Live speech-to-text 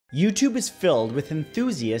YouTube is filled with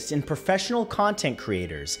enthusiasts and professional content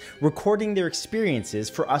creators recording their experiences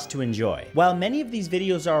for us to enjoy. While many of these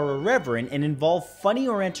videos are irreverent and involve funny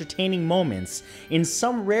or entertaining moments, in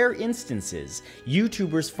some rare instances,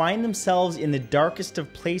 YouTubers find themselves in the darkest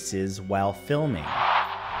of places while filming.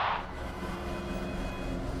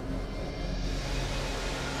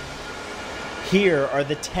 Here are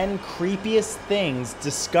the 10 creepiest things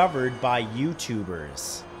discovered by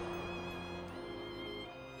YouTubers.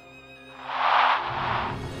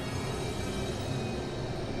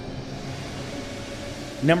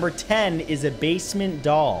 Number 10 is a basement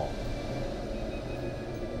doll.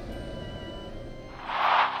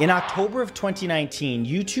 In October of 2019,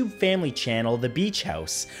 YouTube family channel The Beach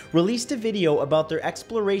House released a video about their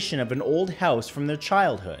exploration of an old house from their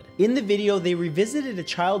childhood. In the video, they revisited a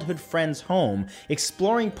childhood friend's home,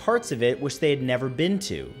 exploring parts of it which they had never been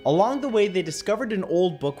to. Along the way, they discovered an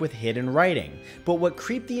old book with hidden writing, but what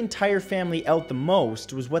creeped the entire family out the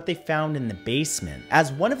most was what they found in the basement.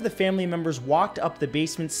 As one of the family members walked up the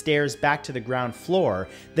basement stairs back to the ground floor,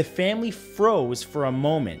 the family froze for a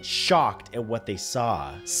moment, shocked at what they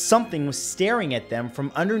saw. Something was staring at them from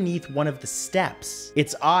underneath one of the steps.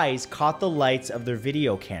 Its eyes caught the lights of their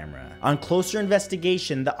video camera. On closer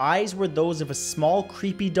investigation, the eyes were those of a small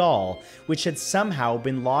creepy doll which had somehow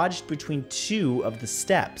been lodged between two of the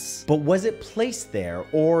steps. But was it placed there,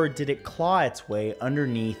 or did it claw its way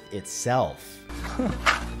underneath itself?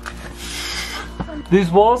 These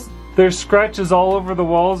walls, there's scratches all over the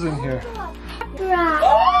walls in here.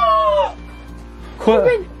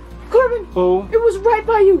 Corbin! Corbin! Oh. It was right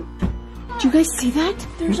by you! Do you guys see that?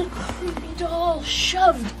 There's a creepy doll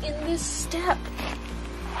shoved in this step.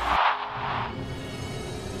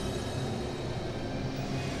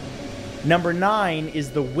 Number 9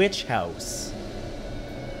 is the witch house.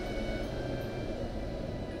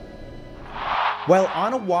 While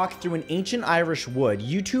on a walk through an ancient Irish wood,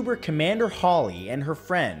 YouTuber Commander Holly and her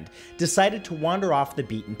friend decided to wander off the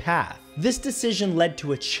beaten path. This decision led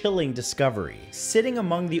to a chilling discovery. Sitting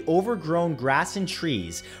among the overgrown grass and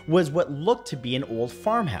trees was what looked to be an old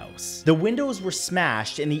farmhouse. The windows were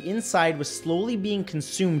smashed and the inside was slowly being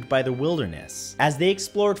consumed by the wilderness. As they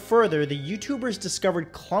explored further, the YouTubers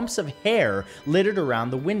discovered clumps of hair littered around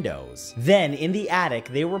the windows. Then, in the attic,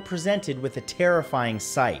 they were presented with a terrifying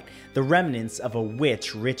sight, the remnants of a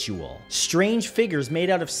witch ritual. Strange figures made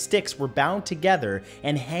out of sticks were bound together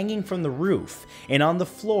and hanging from the roof, and on the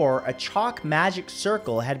floor, a chalk magic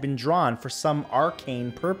circle had been drawn for some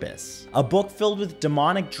arcane purpose. A book filled with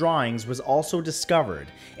demonic drawings was also discovered,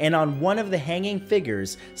 and on one of the hanging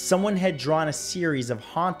figures, someone had drawn a series of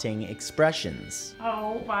haunting expressions.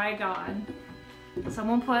 Oh my god.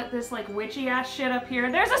 Someone put this like witchy ass shit up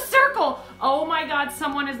here. There's a circle! Oh my god,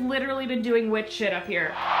 someone has literally been doing witch shit up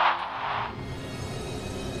here.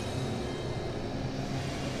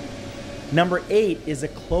 Number 8 is a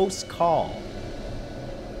close call.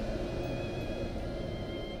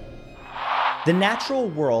 The natural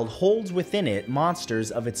world holds within it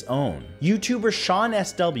monsters of its own. YouTuber Sean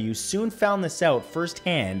SW soon found this out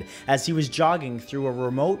firsthand as he was jogging through a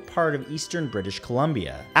remote part of eastern British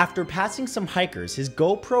Columbia. After passing some hikers, his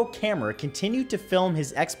GoPro camera continued to film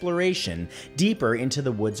his exploration deeper into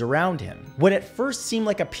the woods around him. What at first seemed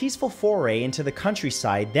like a peaceful foray into the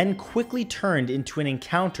countryside then quickly turned into an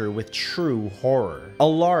encounter with true horror. A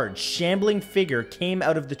large, shambling figure came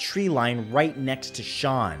out of the tree line right next to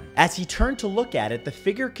Sean. As he turned to look at it, the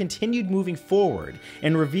figure continued moving forward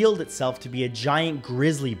and revealed itself to be a giant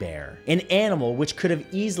grizzly bear, an animal which could have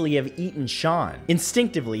easily have eaten Sean.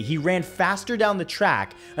 Instinctively, he ran faster down the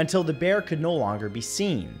track until the bear could no longer be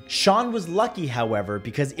seen. Sean was lucky, however,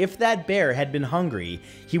 because if that bear had been hungry,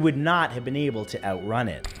 he would not have been able to outrun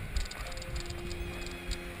it.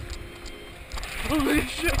 Holy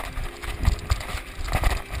shit!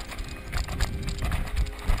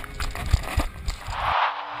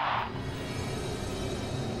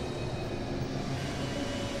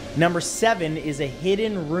 Number 7 is a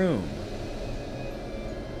hidden room.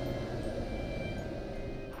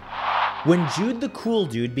 When Jude the Cool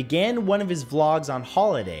Dude began one of his vlogs on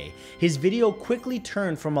holiday, his video quickly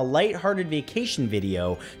turned from a lighthearted vacation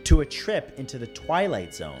video to a trip into the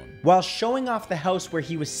Twilight Zone. While showing off the house where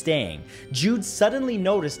he was staying, Jude suddenly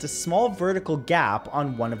noticed a small vertical gap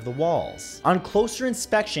on one of the walls. On closer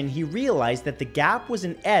inspection, he realized that the gap was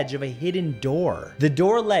an edge of a hidden door. The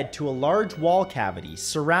door led to a large wall cavity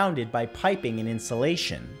surrounded by piping and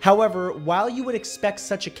insulation. However, while you would expect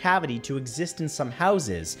such a cavity to exist in some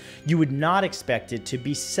houses, you would would not expect it to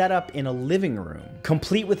be set up in a living room.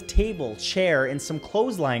 Complete with table, chair, and some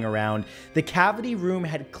clothes lying around, the cavity room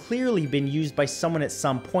had clearly been used by someone at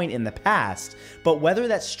some point in the past, but whether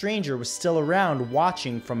that stranger was still around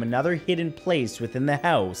watching from another hidden place within the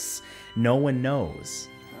house, no one knows.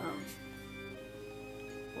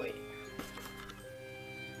 Wait.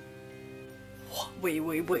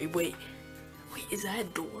 Wait, is that a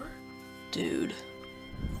door? Dude.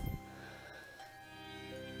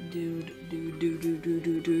 Dude.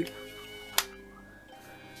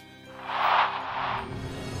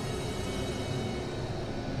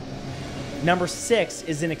 Number 6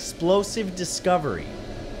 is an explosive discovery.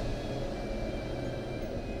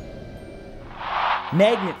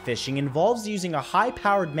 Magnet fishing involves using a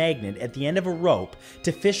high-powered magnet at the end of a rope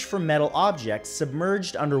to fish for metal objects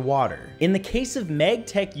submerged underwater. In the case of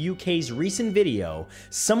MagTech UK's recent video,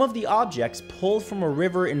 some of the objects pulled from a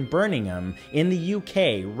river in Birmingham in the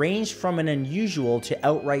UK ranged from an unusual to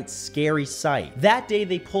outright scary sight. That day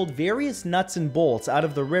they pulled various nuts and bolts out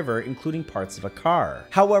of the river, including parts of a car.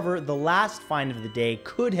 However, the last find of the day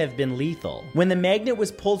could have been lethal. When the magnet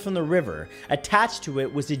was pulled from the river, attached to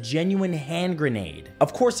it was a genuine hand grenade.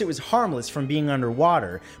 Of course, it was harmless from being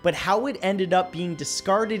underwater, but how it ended up being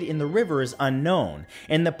discarded in the river is unknown,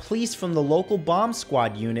 and the police from the local bomb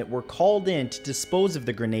squad unit were called in to dispose of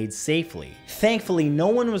the grenade safely. Thankfully, no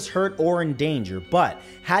one was hurt or in danger, but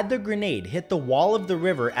had the grenade hit the wall of the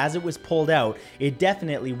river as it was pulled out, it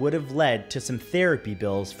definitely would have led to some therapy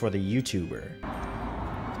bills for the YouTuber.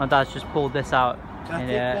 My dad's just pulled this out. Can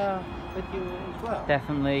I take with you as well?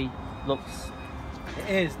 Definitely looks...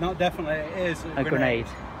 It is, not definitely, it is a grenade.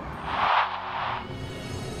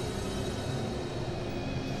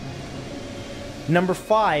 Number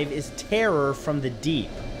 5 is terror from the deep.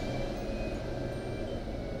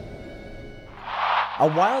 A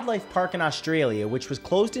wildlife park in Australia, which was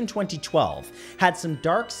closed in 2012, had some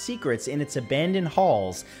dark secrets in its abandoned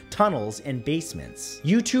halls, tunnels, and basements.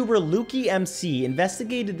 YouTuber Lukey MC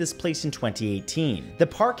investigated this place in 2018. The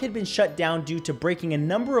park had been shut down due to breaking a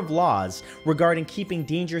number of laws regarding keeping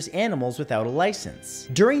dangerous animals without a license.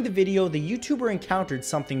 During the video, the YouTuber encountered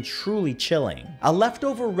something truly chilling, a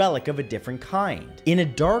leftover relic of a different kind. In a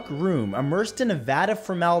dark room, immersed in a vat of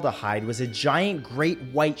formaldehyde, was a giant great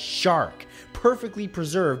white shark, perfectly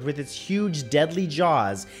preserved with its huge deadly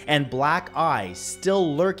jaws and black eyes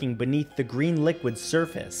still lurking beneath the green liquid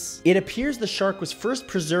surface. It appears the shark was first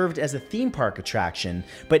preserved as a theme park attraction,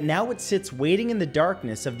 but now it sits waiting in the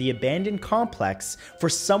darkness of the abandoned complex for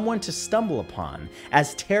someone to stumble upon,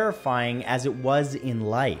 as terrifying as it was in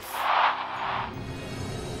life.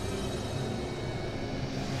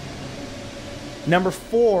 Number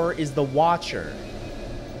 4 is The Watcher.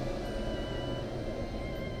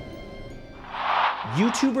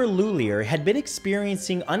 YouTuber Lulier had been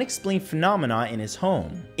experiencing unexplained phenomena in his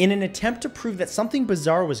home. In an attempt to prove that something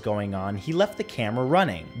bizarre was going on, he left the camera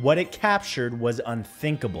running. What it captured was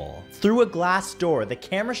unthinkable. Through a glass door, the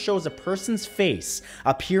camera shows a person's face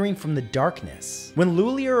appearing from the darkness. When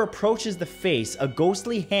Lulier approaches the face, a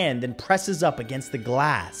ghostly hand then presses up against the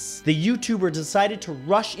glass. The YouTuber decided to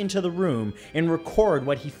rush into the room and record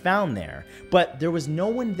what he found there, but there was no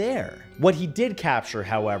one there. What he did capture,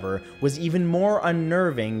 however, was even more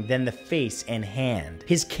unnerving than the face and hand.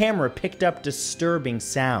 His camera picked up disturbing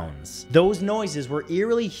sounds. Those noises were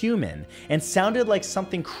eerily human and sounded like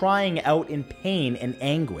something crying out in pain and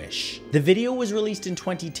anguish. The video was released in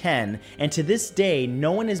 2010, and to this day,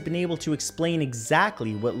 no one has been able to explain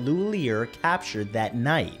exactly what Lulier captured that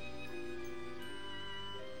night.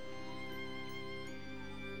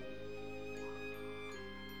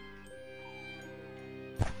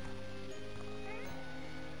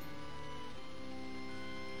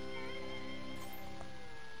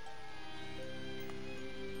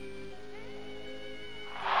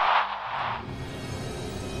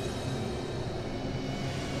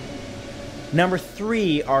 Number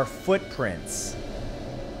 3 are footprints.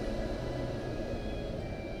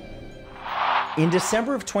 In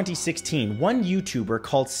December of 2016, one YouTuber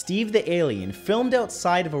called Steve the Alien filmed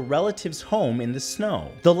outside of a relative's home in the snow.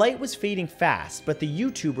 The light was fading fast, but the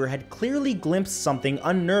YouTuber had clearly glimpsed something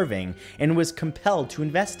unnerving and was compelled to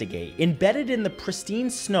investigate. Embedded in the pristine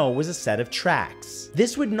snow was a set of tracks.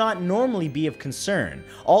 This would not normally be of concern.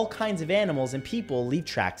 All kinds of animals and people leave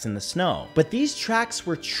tracks in the snow. But these tracks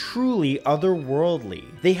were truly otherworldly.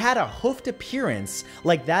 They had a hoofed appearance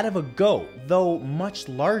like that of a goat, though much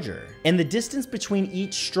larger. And the distance distance between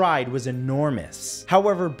each stride was enormous.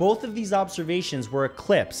 However, both of these observations were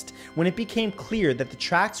eclipsed when it became clear that the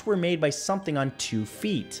tracks were made by something on 2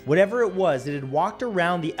 feet. Whatever it was, it had walked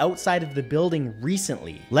around the outside of the building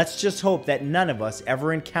recently. Let's just hope that none of us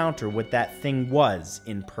ever encounter what that thing was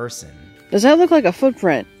in person. Does that look like a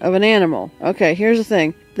footprint of an animal? Okay, here's the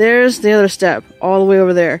thing. There's the other step, all the way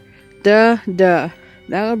over there. Duh.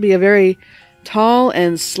 That would be a very tall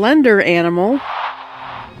and slender animal.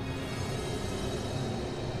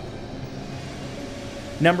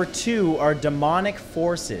 Number 2 are demonic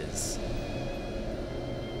forces.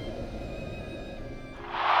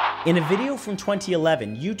 In a video from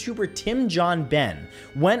 2011, YouTuber Tim John Ben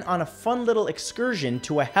went on a fun little excursion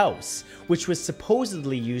to a house, which was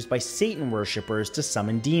supposedly used by Satan worshippers to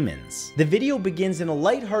summon demons. The video begins in a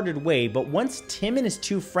lighthearted way, but once Tim and his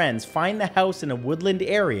 2 friends find the house in a woodland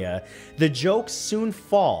area, the jokes soon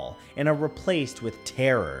fall and are replaced with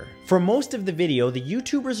terror. For most of the video, the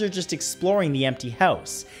YouTubers are just exploring the empty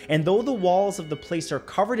house, and though the walls of the place are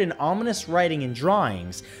covered in ominous writing and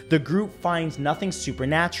drawings, the group finds nothing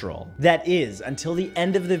supernatural. That is, until the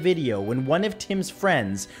end of the video when one of Tim's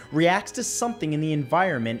friends reacts to something in the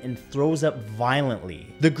environment and throws up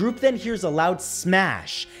violently. The group then hears a loud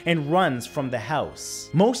smash and runs from the house.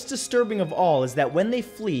 Most disturbing of all is that when they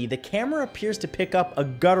flee, the camera appears to pick up a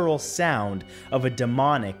guttural sound of a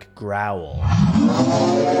demonic growl.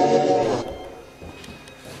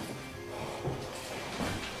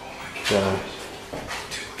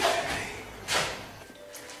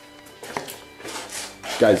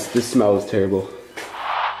 Guys, this smell is terrible.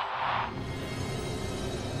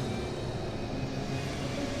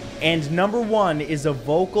 And number 1 is a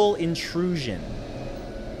vocal intrusion.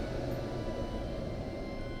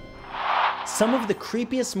 Some of the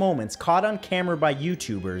creepiest moments caught on camera by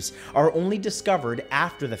YouTubers are only discovered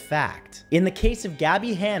after the fact. In the case of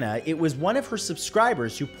Gabby Hanna, it was one of her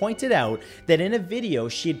subscribers who pointed out that in a video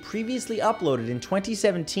she had previously uploaded in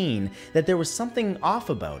 2017 that there was something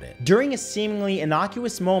off about it. During a seemingly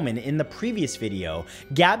innocuous moment in the previous video,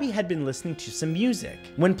 Gabby had been listening to some music.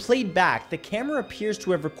 When played back, the camera appears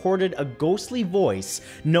to have recorded a ghostly voice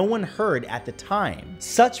no one heard at the time.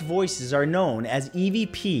 Such voices are known as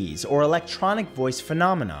EVPs, or electronic voice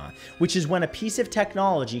phenomena, which is when a piece of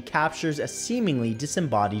technology captures a seemingly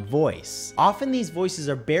disembodied voice. Often these voices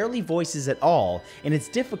are barely voices at all, and it's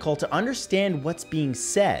difficult to understand what's being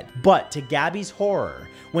said. But to Gabby's horror,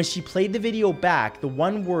 when she played the video back, the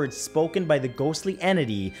one word spoken by the ghostly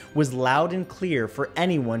entity was loud and clear for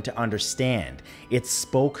anyone to understand. It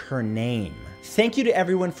spoke her name. Thank you to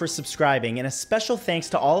everyone for subscribing, and a special thanks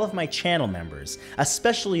to all of my channel members,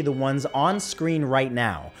 especially the ones on screen right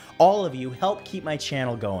now. All of you help keep my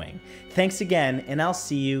channel going. Thanks again, and I'll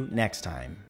see you next time.